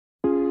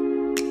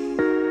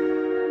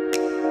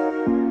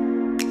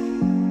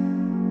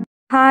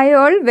Hi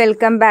all,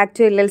 welcome back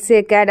to LLC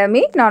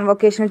Academy.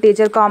 Non-vocational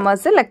teacher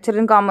commerce, lecture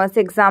in commerce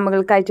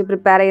എക്സാമുകൾക്കായിട്ട്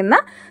prepare ചെയ്യുന്ന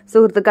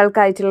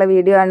സുഹൃത്തുക്കൾക്കായിട്ടുള്ള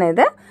video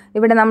ആണിത്.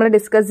 ഇവിടെ നമ്മൾ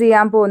discuss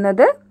ചെയ്യാൻ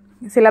പോകുന്നത്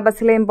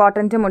സിലബസിലെ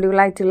ഇമ്പോർട്ടൻറ്റ്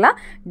മൊഡ്യൂളായിട്ടുള്ള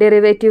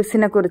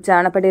ഡെറിവേറ്റീവ്സിനെ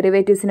കുറിച്ചാണ്. അപ്പോൾ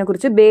ഡെറിവേറ്റീവ്സിനെ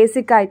കുറിച്ച്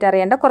ബേസിക് ആയിട്ട്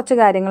അറിയേണ്ട കുറച്ച്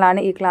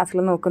കാര്യങ്ങളാണ് ഈ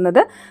ക്ലാസ്സിൽ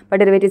നോക്കുന്നത്. അപ്പോൾ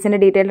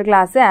ഡെറിവേറ്റീവ്സിൻ്റെ ഡീറ്റെയിൽഡ്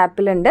ക്ലാസ്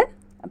ആപ്പിലുണ്ട്.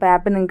 അപ്പോൾ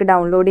ആപ്പ് നിങ്ങൾക്ക്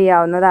ഡൗൺലോഡ്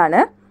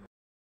ചെയ്യാവുന്നതാണ്.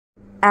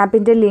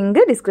 ആപ്പിൻ്റെ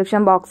ലിങ്ക്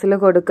ഡിസ്ക്രിപ്ഷൻ ബോക്സിൽ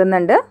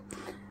കൊടുക്കുന്നുണ്ട്.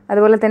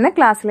 അതുപോലെ തന്നെ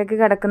ക്ലാസ്സിലേക്ക്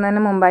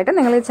കിടക്കുന്നതിന് മുമ്പായിട്ട്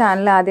നിങ്ങൾ ഈ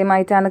ചാനൽ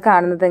ആദ്യമായിട്ടാണ്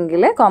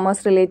കാണുന്നതെങ്കിൽ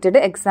കോമേഴ്സ് റിലേറ്റഡ്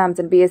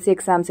എക്സാംസിന് PSC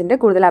എക്സാംസിൻ്റെ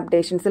കൂടുതൽ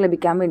അപ്ഡേഷൻസ്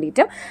ലഭിക്കാൻ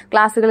വേണ്ടിയിട്ടും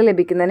ക്ലാസ്സുകൾ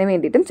ലഭിക്കുന്നതിന്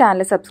വേണ്ടിയിട്ടും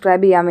ചാനൽ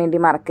സബ്സ്ക്രൈബ് ചെയ്യാൻ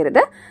വേണ്ടി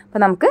മറക്കരുത്.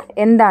 അപ്പോൾ നമുക്ക്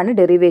എന്താണ്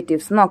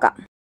ഡെറിവേറ്റീവ്സ് നോക്കാം.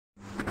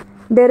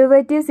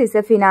 Derivatives is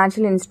a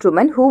financial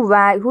instrument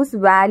whose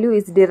value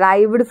is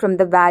derived from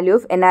the value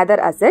of another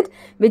asset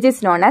which is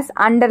known as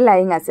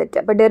underlying asset.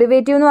 അപ്പോൾ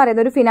ഡെറിവേറ്റീവ് എന്ന്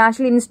പറയുന്നത് ഒരു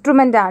ഫിനാൻഷ്യൽ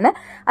ഇൻസ്ട്രുമെന്റ് ആണ്.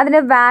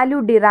 അതിന്റെ വാല്യൂ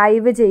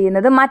ഡിറൈവ്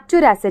ചെയ്യുന്നത്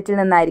മറ്റൊരു അസറ്റിൽ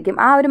നിന്നായിരിക്കും.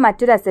 ആ ഒരു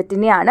മറ്റൊരു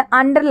അസറ്റിനെയാണ്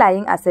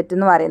അണ്ടർലൈയിങ് അസറ്റ്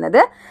എന്ന്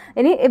പറയുന്നത്.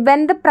 ഇനി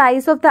when the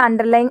price of the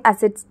underlying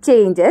asset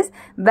changes,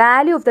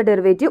 value of the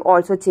derivative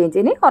also change.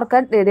 ഇനി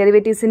ഓർക്കാൻ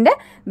ഡെറിവേറ്റീവ്സിന്റെ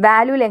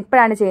വാല്യൂവിൽ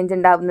എപ്പോഴാണ് ചേഞ്ച്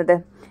ഉണ്ടാവുന്നത്?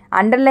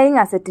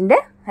 അണ്ടർലൈയിങ് അസറ്റിന്റെ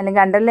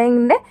അല്ലെങ്കിൽ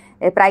അണ്ടർലൈയിങ്ങിന്റെ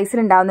പ്രൈസിൽ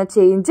ഉണ്ടാവുന്ന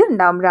ചേഞ്ച്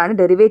ഉണ്ടാകുമ്പോഴാണ്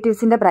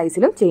ഡെറിവേറ്റീവ്സിന്റെ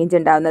പ്രൈസിലും ചേഞ്ച്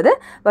ഉണ്ടാവുന്നത്.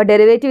 അപ്പോൾ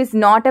derivative is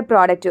not A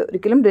product.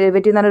 ഒരിക്കലും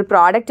ഡെറിവേറ്റീവ് എന്ന് പറഞ്ഞ ഒരു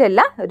പ്രോഡക്റ്റ്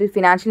അല്ല, ഒരു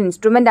ഫിനാൻഷ്യൽ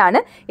ഇൻസ്ട്രുമെന്റ് ആണ്.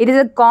 It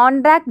is A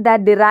contract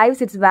that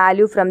derives it's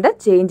value from the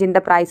change in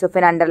the price of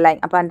N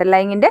underlying. അപ്പോൾ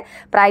അണ്ടർലൈങ്ങിന്റെ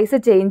പ്രൈസ്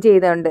ചേഞ്ച്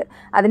ചെയ്തുകൊണ്ട്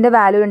അതിന്റെ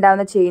വാല്യൂ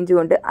ഉണ്ടാകുന്ന ചേഞ്ച്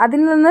കൊണ്ട്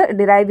അതിൽ നിന്ന്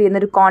ഡിറൈവ്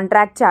ചെയ്യുന്ന ഒരു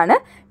കോൺട്രാക്റ്റ് ആണ്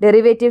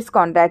ഡെറിവേറ്റീവ്സ്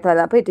കോൺട്രാക്ട് എന്ന്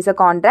പറയുന്നത്. അപ്പോൾ it is A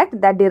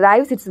contract that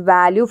derives it's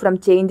value from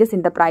changes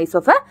in the price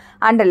of A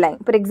underlying.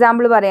 For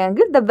example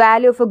പറയുകയാണെങ്കിൽ the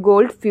value of A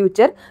gold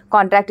future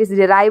contract is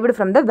derived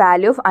from the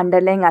value of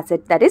underlying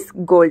asset that is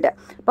gold.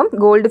 അപ്പം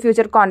gold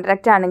future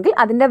contract ആണെങ്കിൽ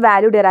അതിന്റെ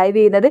value derive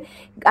ചെയ്യുന്നത്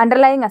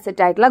underlying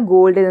asset ആയിട്ടുള്ള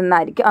ഗോൾഡിൽ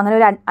നിന്നായിരിക്കും. അങ്ങനെ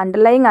ഒരു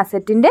underlying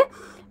അസറ്റിന്റെ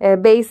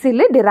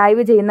ബേസിൽ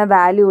derive ചെയ്യുന്ന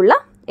വാല്യൂ ഉള്ള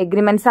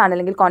എഗ്രിമെന്റ്സ് ആണ്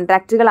അല്ലെങ്കിൽ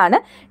കോൺട്രാക്റ്റുകളാണ്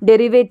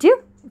ഡെറിവേറ്റീവ്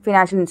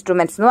ഫിനാൻഷ്യൽ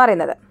ഇൻസ്ട്രുമെന്റ്സ് എന്ന്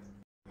പറയുന്നത്.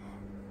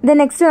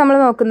 നെക്സ്റ്റ് നമ്മൾ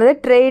നോക്കുന്നത്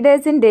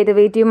ട്രേഡേഴ്സ് ഇൻ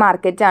ഡെറിവേറ്റീവ്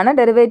മാർക്കറ്റ് ആണ്.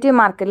 ഡെറിവേറ്റീവ്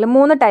മാർക്കറ്റിൽ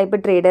 3 ടൈപ്പ്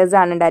ട്രേഡേഴ്സ്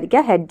ആണ്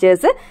ഉണ്ടായിരിക്കുക: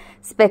 ഹെഡ്ജേഴ്സ്,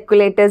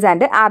 സ്പെക്കുലേറ്റേഴ്സ്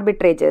ആൻഡ്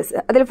ആർബിട്രേറ്റേഴ്സ്.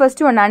 അതിൽ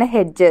ഫസ്റ്റ് വൺ ആണ്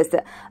ഹെഡ്ജേഴ്സ്.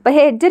 അപ്പോൾ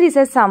hedger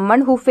is A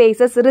someone who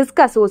faces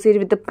risk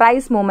associated with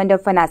price movement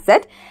of N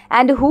asset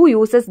and who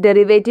uses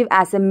derivative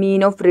as A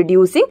mean of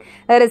reducing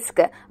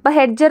risk. അപ്പോൾ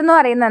hedger എന്ന്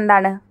പറയുന്നത്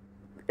എന്താണ്?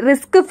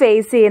 Risk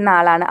face ചെയ്യുന്ന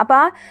ആളാണ്. അപ്പോൾ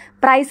ആ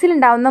പ്രൈസിൽ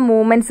ഉണ്ടാവുന്ന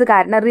മൂവ്മെന്റ്സ്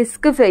കാരണം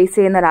റിസ്ക് ഫേസ്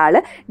ചെയ്യുന്ന ഒരാൾ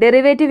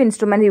ഡെറിവേറ്റീവ്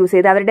ഇൻസ്ട്രുമെന്റ് യൂസ്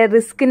ചെയ്ത് അവരുടെ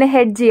റിസ്കിനെ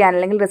ഹെഡ്ജ് ചെയ്യാൻ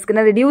അല്ലെങ്കിൽ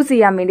റിസ്കിനെ റിഡ്യൂസ്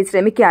ചെയ്യാൻ വേണ്ടി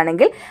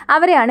ശ്രമിക്കുകയാണെങ്കിൽ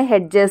അവരെയാണ്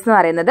ഹെഡ്ജേഴ്സ് എന്ന്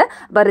പറയുന്നത്.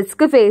 അപ്പോൾ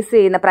റിസ്ക് ഫേസ്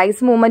ചെയ്യുന്ന പ്രൈസ്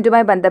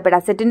മൂവ്മെന്റുമായി ബന്ധപ്പെട്ട്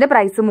അസറ്റിന്റെ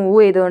പ്രൈസ് മൂവ്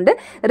ചെയ്തുകൊണ്ട്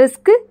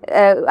റിസ്ക്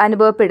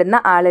അനുഭവപ്പെടുന്ന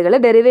ആളുകൾ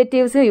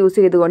ഡെറിവേറ്റീവ്സ് യൂസ്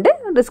ചെയ്തുകൊണ്ട്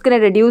റിസ്കിനെ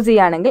റെഡ്യൂസ്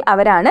ചെയ്യുകയാണെങ്കിൽ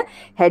അവരാണ്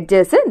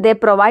hedgers. They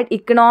provide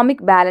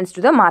economic balance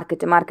to the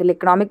market. മാർക്കറ്റിൽ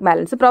ഇക്കണോമിക്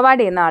ബാലൻസ്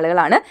പ്രൊവൈഡ് ചെയ്യുന്ന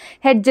ആളുകളാണ്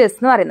ഹെഡ്ജേഴ്സ്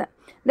എന്ന് പറയുന്നത്.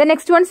 The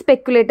next one,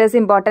 speculators,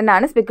 important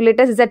ആണ്.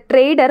 Speculators is a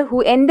trader who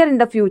enter in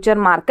the future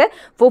market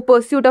for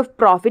pursuit of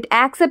profit,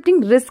 accepting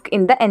risk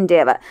in the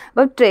endeavor.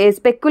 അപ്പോൾ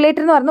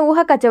speculator എന്ന് പറഞ്ഞാൽ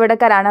ഊഹ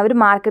കച്ചവടക്കാരാണ്. അവർ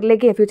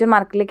മാർക്കറ്റിലേക്ക് ഫ്യൂച്ചർ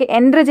മാർക്കറ്റിലേക്ക്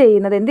എൻ്റർ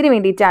ചെയ്യുന്നത് എന്തിനു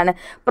വേണ്ടിയിട്ടാണ്?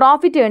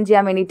 പ്രോഫിറ്റ് ഏൺ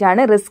ചെയ്യാൻ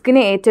വേണ്ടിയിട്ടാണ്.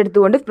 റിസ്കിനെ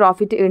ഏറ്റെടുത്തുകൊണ്ട്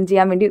പ്രോഫിറ്റ് ഏൺ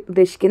ചെയ്യാൻ വേണ്ടി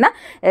ഉദ്ദേശിക്കുന്ന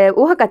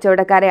ഊഹ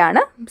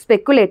കച്ചവടക്കാരെയാണ്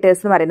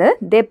സ്പെക്കുലേറ്റേഴ്സ് എന്ന് പറയുന്നത്.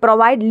 ദേ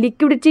provide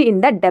liquidity in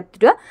the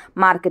ഡെപ്റ്റ് to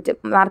market.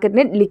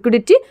 മാർക്കറ്റിന്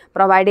liquidity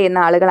provide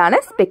ചെയ്യുന്ന ആളുകളാണ്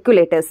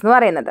സ്പെക്കുലേറ്റേഴ്സ് എന്ന്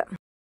പറയുന്നത്.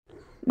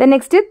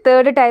 നെക്സ്റ്റ്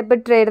തേർഡ് ടൈപ്പ്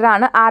ട്രേഡർ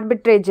ആണ്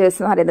ആർബിട്രേജേഴ്സ്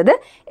എന്ന് പറയുന്നത്.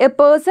 A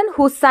person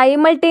who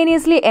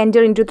simultaneously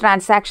enter in to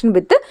transaction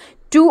with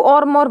 2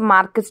 or more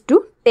markets to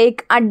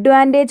take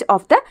advantage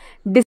of the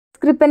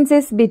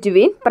discrepancies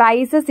between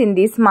prices in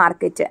these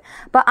market.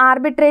 അപ്പോൾ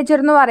ആർബിട്രേജർ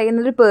എന്ന്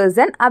പറയുന്ന ഒരു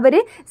പേഴ്സൺ അവർ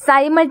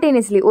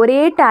സൈമൾട്ടേനിയസ്ലി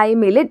ഒരേ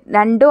ടൈമിൽ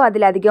 2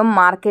 അതിലധികം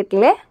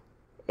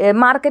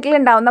മാർക്കറ്റിൽ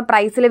ഉണ്ടാവുന്ന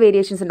പ്രൈസിലെ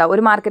വേരിയേഷൻസ് ഉണ്ടാവും.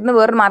 ഒരു മാർക്കറ്റിൽ നിന്ന്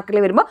വേറൊരു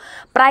മാർക്കറ്റിൽ വരുമ്പോൾ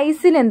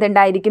പ്രൈസിൽ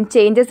എന്തുണ്ടായിരിക്കും?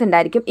 ചേഞ്ചസ്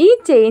ഉണ്ടായിരിക്കും. ഈ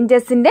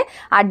ചേഞ്ചസിന്റെ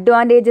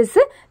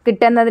അഡ്വാൻറ്റേജസ്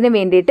കിട്ടുന്നതിന്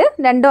വേണ്ടിയിട്ട്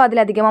 2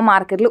 അതിലധികമോ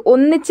മാർക്കറ്റിൽ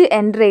ഒന്നിച്ച്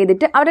എൻ്റർ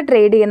ചെയ്തിട്ട് അവിടെ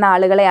ട്രേഡ് ചെയ്യുന്ന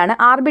ആളുകളെയാണ്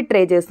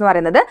ആർബിട്രേജേഴ്സ് എന്ന്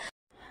പറയുന്നത്.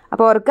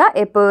 അപ്പോൾ ഓർക്കുക,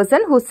 A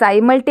person who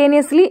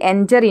simultaneously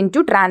enter in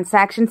to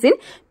transactions in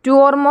 2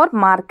 or more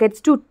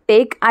markets to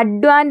take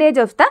advantage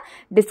of the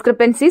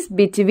discrepancies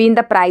between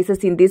the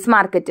prices in these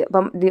market.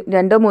 അപ്പം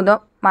 2-3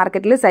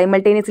 മാർക്കറ്റിൽ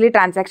സൈമൾട്ടേനിയസ്ലി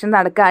ട്രാൻസാക്ഷൻ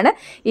നടക്കുകയാണ്.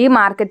 ഈ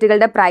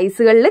മാർക്കറ്റുകളുടെ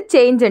പ്രൈസുകളിൽ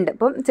ചേഞ്ച് ഉണ്ട്.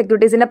 ഇപ്പം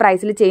സെക്യൂരിറ്റീസിന്റെ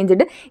പ്രൈസിൽ ചേഞ്ച്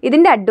ഉണ്ട്.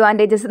 ഇതിന്റെ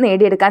അഡ്വാൻറ്റേജസ്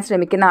നേടിയെടുക്കാൻ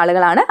ശ്രമിക്കുന്ന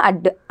ആളുകളാണ്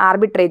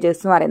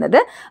ആർബിട്രേജേഴ്സ് എന്ന് പറയുന്നത്.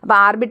 അപ്പോൾ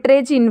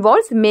arbitrage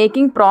involves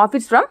making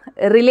profits from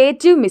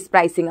relative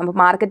മിസ്പ്രൈസിങ്. അപ്പോൾ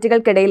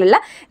മാർക്കറ്റുകൾക്കിടയിലുള്ള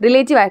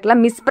റിലേറ്റീവ് ആയിട്ടുള്ള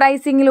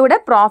മിസ്പ്രൈസിങ്ങിലൂടെ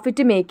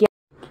പ്രോഫിറ്റ്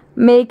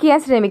മേക്ക് ചെയ്യാൻ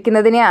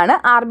ശ്രമിക്കുന്നതിനെയാണ്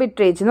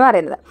ആർബിട്രേജ് എന്ന്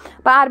പറയുന്നത്.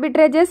 അപ്പോൾ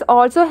arbitrageurs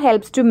also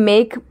helps to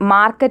make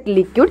market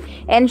liquid,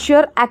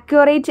 ensure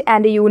accurate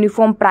and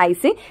uniform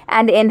pricing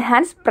and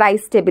enhance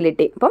price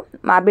stability. അപ്പം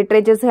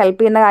ആർബിട്രേജേഴ്സ് ഹെൽപ്പ്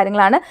ചെയ്യുന്ന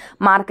കാര്യങ്ങളാണ്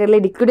മാർക്കറ്റിലെ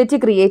ലിക്വിഡിറ്റി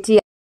ക്രിയേറ്റ്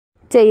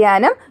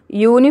ചെയ്യാനും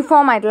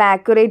യൂണിഫോം ആയിട്ടുള്ള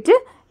ആക്യുറേറ്റ്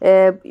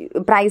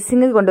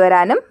പ്രൈസിങ്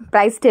കൊണ്ടുവരാനും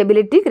പ്രൈസ്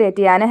സ്റ്റെബിലിറ്റി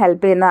ക്രിയേറ്റ് ചെയ്യാനും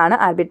ഹെൽപ്പ് ചെയ്യുന്നതാണ്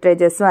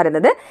ആർബിട്രേജേഴ്സ് എന്ന്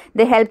പറയുന്നത്.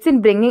 The helps in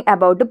bringing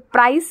about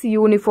price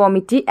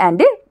uniformity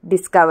and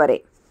discovery.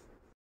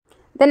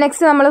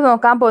 Next നമ്മൾ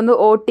നോക്കാൻ പോകുന്നത്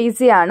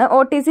OTC ആണ്.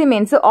 OTC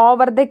means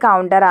over the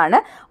counter ആണ്.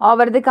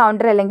 ഓവർ ദി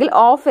കൗണ്ടർ അല്ലെങ്കിൽ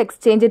ഓഫ്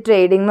എക്സ്ചേഞ്ച്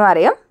ട്രേഡിംഗ് എന്ന്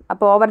പറയും.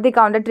 അപ്പോൾ ഓവർ ദി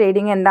കൗണ്ടർ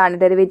ട്രേഡിംഗ് എന്താണ്,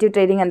 ഡെറിവേറ്റീവ്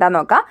ട്രേഡിംഗ്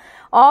എന്താണെന്ന് നോക്കാം.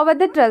 Over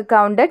the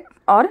counter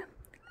or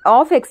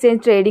of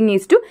exchange trading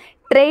is to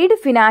trade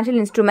financial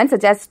instruments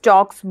such as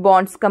stocks,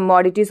 bonds,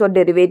 commodities or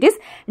derivatives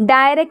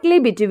directly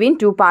between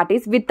two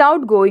parties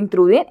without going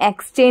through an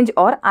exchange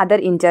or other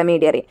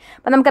intermediary.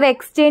 അപ്പോൾ നമുക്കറിയാം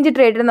exchange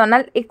trade എന്ന്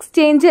പറഞ്ഞാൽ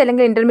exchange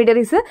അല്ലെങ്കിൽ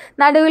intermediaries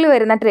നടുവിൽ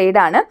വരുന്ന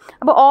ട്രേഡാണ്.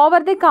 അപ്പോൾ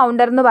over the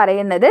counter എന്ന്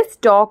പറയുന്നത്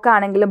സ്റ്റോക്ക്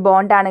ആണെങ്കിലും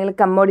ബോണ്ട് ആണെങ്കിലും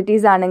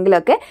കമ്മോഡിറ്റീസ് ആണെങ്കിലും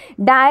ഒക്കെ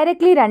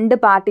ഡയറക്ട്ലി രണ്ട്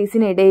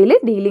പാർട്ടീസിനിടയിൽ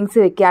ഡീലിങ്സ്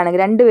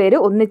വെക്കുകയാണെങ്കിൽ രണ്ടുപേര്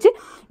ഒന്നിച്ച്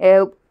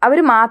അവർ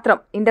മാത്രം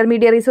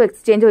ഇന്റർമീഡിയറീസോ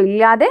എക്സ്ചേഞ്ചോ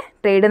ഇല്ലാതെ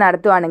ട്രേഡ്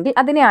നടത്തുവാണെങ്കിൽ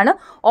അതിനെയാണ്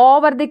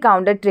ഓവർ ദി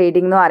കൗണ്ടർ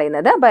ട്രേഡിംഗ് എന്ന്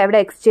പറയുന്നത്. അപ്പോൾ ഇവിടെ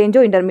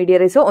എക്സ്ചേഞ്ചോ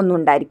ഇന്റർമീഡിയറീസോ ഒന്നും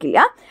ഉണ്ടായിരിക്കില്ല.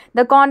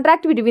 The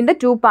contract between the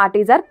two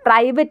parties R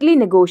privately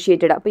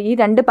negotiated. അപ്പോൾ ഈ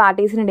രണ്ട്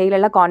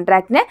പാർട്ടീസിനിടയിലുള്ള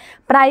കോൺട്രാക്റ്റിനെ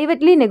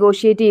പ്രൈവറ്റ്ലി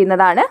നെഗോഷിയേറ്റ്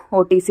ചെയ്യുന്നതാണ്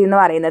OTC എന്ന്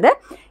പറയുന്നത്.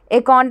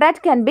 A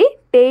contract can be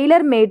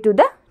Taylor made to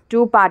the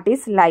two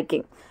parties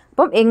liking.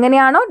 അപ്പം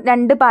എങ്ങനെയാണോ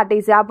രണ്ട്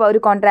പാർട്ടീസ് ആ ഒരു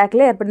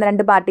കോൺട്രാക്റ്റിൽ ഏർപ്പെടുന്ന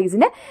രണ്ട്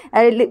പാർട്ടീസിന്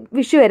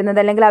വിഷു വരുന്നത്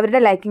അല്ലെങ്കിൽ അവരുടെ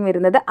ലൈക്കിംഗ്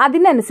വരുന്നത്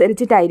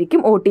അതിനനുസരിച്ചിട്ടായിരിക്കും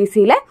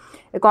OTCയിലെ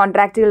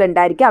കോൺട്രാക്റ്റുകൾ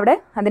ഉണ്ടായിരിക്കും. അവിടെ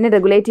അതിനെ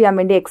റെഗുലേറ്റ് ചെയ്യാൻ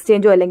വേണ്ടി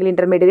എക്സ്ചേഞ്ചോ അല്ലെങ്കിൽ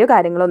ഇന്റർമീഡിയറ്റോ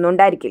കാര്യങ്ങളോ ഒന്നും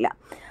ഉണ്ടായിരിക്കില്ല.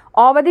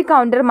 Over the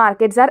counter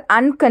markets R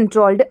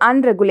uncontrolled,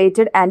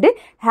 unregulated and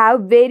have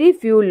very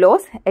few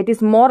loss. It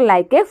is more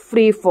like A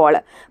free fall.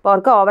 അപ്പോൾ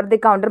അവർക്ക് ഓവർ ദി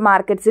കൗണ്ടർ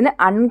മാർക്കറ്റ്സിന്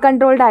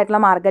അൺകൺട്രോൾഡ്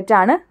ആയിട്ടുള്ള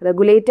മാർക്കറ്റാണ്,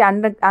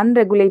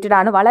 അൺറെഗുലേറ്റഡ്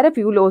ആണ്, വളരെ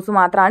ഫ്യൂ ലോസ്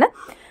മാത്രമാണ്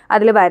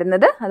അതിൽ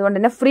വരുന്നത്. അതുകൊണ്ട്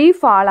തന്നെ ഫ്രീ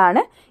ഫാൾ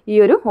ആണ് ഈ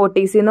ഒരു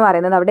OTC എന്ന്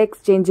പറയുന്നത്. അവിടെ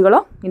എക്സ്ചേഞ്ചുകളോ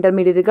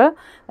ഇന്റർമീഡിയറ്റുകളോ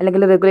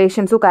അല്ലെങ്കിൽ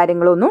റെഗുലേഷൻസോ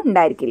കാര്യങ്ങളോ ഒന്നും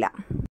ഉണ്ടായിരിക്കില്ല.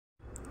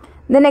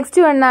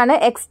 Next വണ്ണാണ്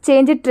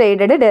exchange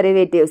traded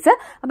derivatives.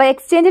 അപ്പോൾ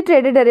എക്സ്ചേഞ്ച്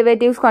ട്രേഡഡ്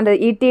ഡെറിവേറ്റീവ്സ് കൊണ്ട്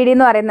ETD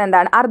എന്ന് പറയുന്നത്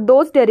എന്താണ്? Are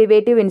those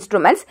derivative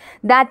instruments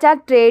that are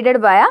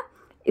traded വയ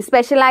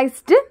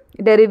specialised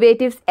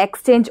derivatives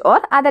exchange or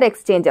other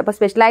exchange. അപ്പോൾ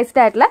സ്പെഷ്യലൈസ്ഡ്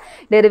ആയിട്ടുള്ള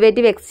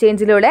ഡെറിവേറ്റീവ്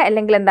എക്സ്ചേഞ്ചിലൂടെ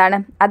അല്ലെങ്കിൽ എന്താണ്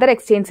അതർ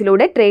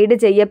എക്സ്ചേഞ്ചിലൂടെ ട്രേഡ്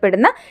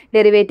ചെയ്യപ്പെടുന്ന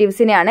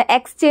ഡെറിവേറ്റീവ്സിനെയാണ്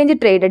എക്സ്ചേഞ്ച്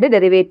ട്രേഡഡ്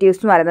ഡെറിവേറ്റീവ്സ്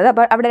എന്ന് പറയുന്നത്.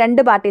 അപ്പോൾ അവിടെ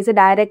രണ്ട് പാർട്ടീസ്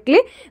ഡയറക്ട്ലി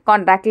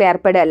കോൺട്രാക്റ്റിൽ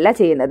ഏർപ്പെടുകയല്ല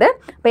ചെയ്യുന്നത്.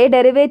 അപ്പോൾ ഈ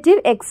derivative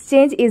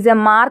exchange is A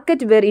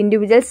market were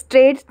individuals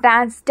trade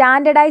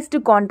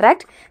standardised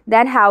contract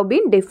that have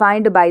been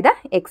defined by the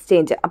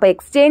exchange. അപ്പോൾ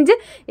എക്സ്ചേഞ്ച്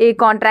ഈ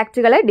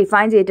കോൺട്രാക്റ്റുകളെ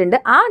ഡിഫൈൻ ചെയ്തിട്ടുണ്ട്.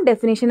 ആ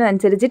ഡെഫിനേഷൻ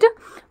അനുസരിച്ചിട്ട്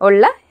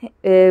ഉള്ള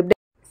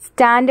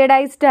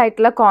സ്റ്റാൻഡർഡൈസ്ഡ്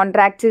ആയിട്ടുള്ള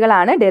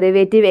കോൺട്രാക്റ്റുകളാണ്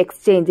ഡെറിവേറ്റീവ്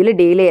എക്സ്ചേഞ്ചിൽ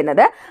ഡീൽ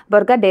ചെയ്യുന്നത്.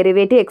 അവർക്ക്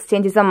derivative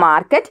exchange is A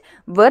market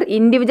were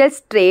individuals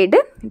trade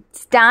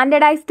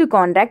standardised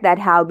contract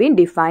that have been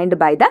defined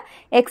by the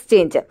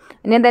exchange.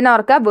 ഇനി തന്നെ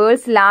ഓർക്കുക,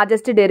 world's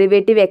largest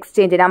derivative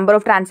exchange, number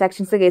of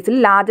transactions കേസിൽ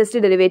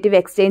ലാർജസ്റ്റ് ഡെറിവേറ്റീവ്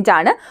എക്സ്ചേഞ്ച്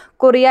ആണ്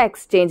കൊറിയ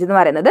എക്സ്ചേഞ്ച് എന്ന്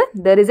പറയുന്നത്.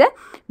 There is A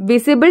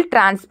visible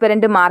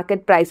transparent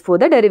market price for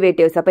the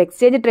derivatives. അപ്പോൾ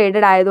exchange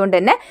traded ആയതുകൊണ്ട്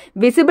തന്നെ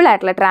വിസിബിൾ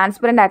ആയിട്ടുള്ള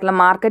ട്രാൻസ്പെറന്റ് ആയിട്ടുള്ള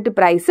മാർക്കറ്റ്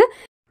പ്രൈസ്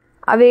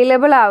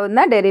അവൈലബിൾ ആവുന്ന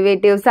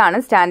ഡെറിവേറ്റീവ്സ് ആണ്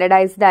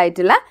സ്റ്റാൻഡർഡൈസ്ഡ്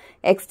ആയിട്ടുള്ള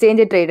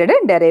എക്സ്ചേഞ്ച് ട്രേഡഡ്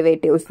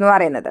ഡെറിവേറ്റീവ്സ് എന്ന്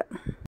പറയുന്നത്.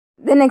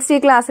 നെക്സ്റ്റ് ഈ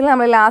ക്ലാസ്സിൽ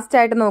നമ്മൾ ലാസ്റ്റ്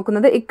ആയിട്ട്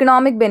നോക്കുന്നത്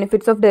ഇക്കണോമിക്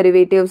ബെനിഫിറ്റ്സ് ഓഫ്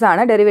ഡെറിവേറ്റീവ്സ്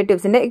ആണ്.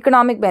 ഡെറിവേറ്റീവ്സിന്റെ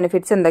ഇക്കണോമിക്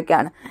ബെനിഫിറ്റ്സ്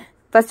എന്തൊക്കെയാണ്?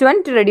 First one,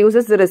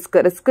 reduces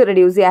risk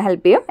reduce ചെയ്യാൻ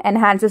ഹെൽപ്പ് ചെയ്യും.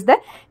 Enhances the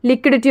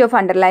liquidity of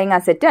underlying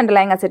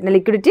അസറ്റിന്റെ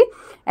liquidity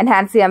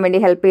enhance ചെയ്യാൻ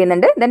വേണ്ടി ഹെൽപ്പ്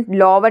ചെയ്യുന്നുണ്ട്. ദെൻ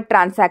ലോവർ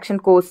ട്രാൻസാക്ഷൻ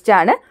കോസ്റ്റ്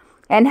ആണ്.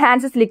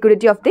 Enhances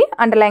liquidity of the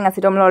underlying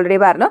asset നമ്മൾ ഓൾറെഡി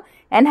പറഞ്ഞു.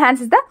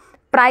 Enhances the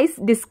price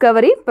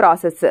discovery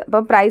process.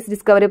 അപ്പോൾ പ്രൈസ്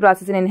ഡിസ്കവറി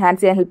പ്രോസസ്സിന് എൻഹാൻസ്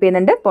ചെയ്യാൻ ഹെൽപ്പ്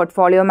ചെയ്യുന്നുണ്ട്.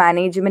 പോർട്ട്ഫോളിയോ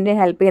മാനേജ്മെന്റിന്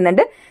ഹെൽപ്പ്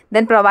ചെയ്യുന്നുണ്ട്.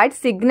 Then provide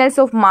signals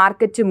of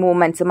market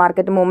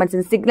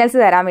മൂവ്മെന്റ്സിന് signals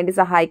തരാൻ വേണ്ടി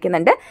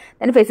സഹായിക്കുന്നുണ്ട്.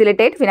 Then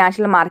facilitate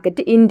financial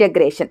market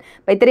integration.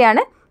 അപ്പോൾ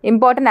ഇത്രയാണ്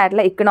ഇമ്പോർട്ടന്റ്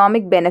ആയിട്ടുള്ള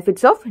ഇക്കണോമിക്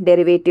ബെനിഫിറ്റ്സ് ഓഫ്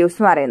ഡെറിവേറ്റീവ്സ്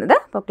എന്ന് പറയുന്നത്.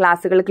 അപ്പോൾ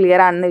ക്ലാസ്സുകൾ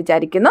ക്ലിയർ ആണെന്ന്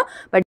വിചാരിക്കുന്നു.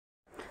 അപ്പോൾ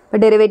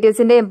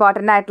ഡെറിവേറ്റീവ്സിന്റെ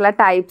ഇമ്പോർട്ടന്റ് ആയിട്ടുള്ള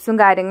ടൈപ്സും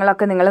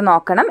കാര്യങ്ങളൊക്കെ നിങ്ങൾ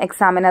നോക്കണം.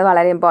 എക്സാമിന് അത്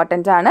വളരെ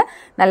ഇമ്പോർട്ടന്റ് ആണ്.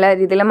 നല്ല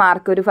രീതിയിൽ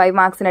മാർക്ക് ഒരു 5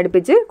 മാർക്സിന്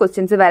അടുപ്പിച്ച്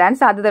ക്വസ്റ്റ്യൻസ് വരാൻ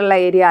സാധ്യതയുള്ള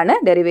ഏരിയ ആണ്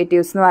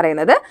ഡെറിവേറ്റീവ്സ് എന്ന്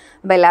പറയുന്നത്.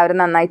 അപ്പോൾ എല്ലാവരും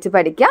നന്നായിട്ട്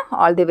പഠിക്കുക.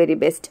 All the very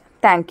best.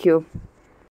 Thank you.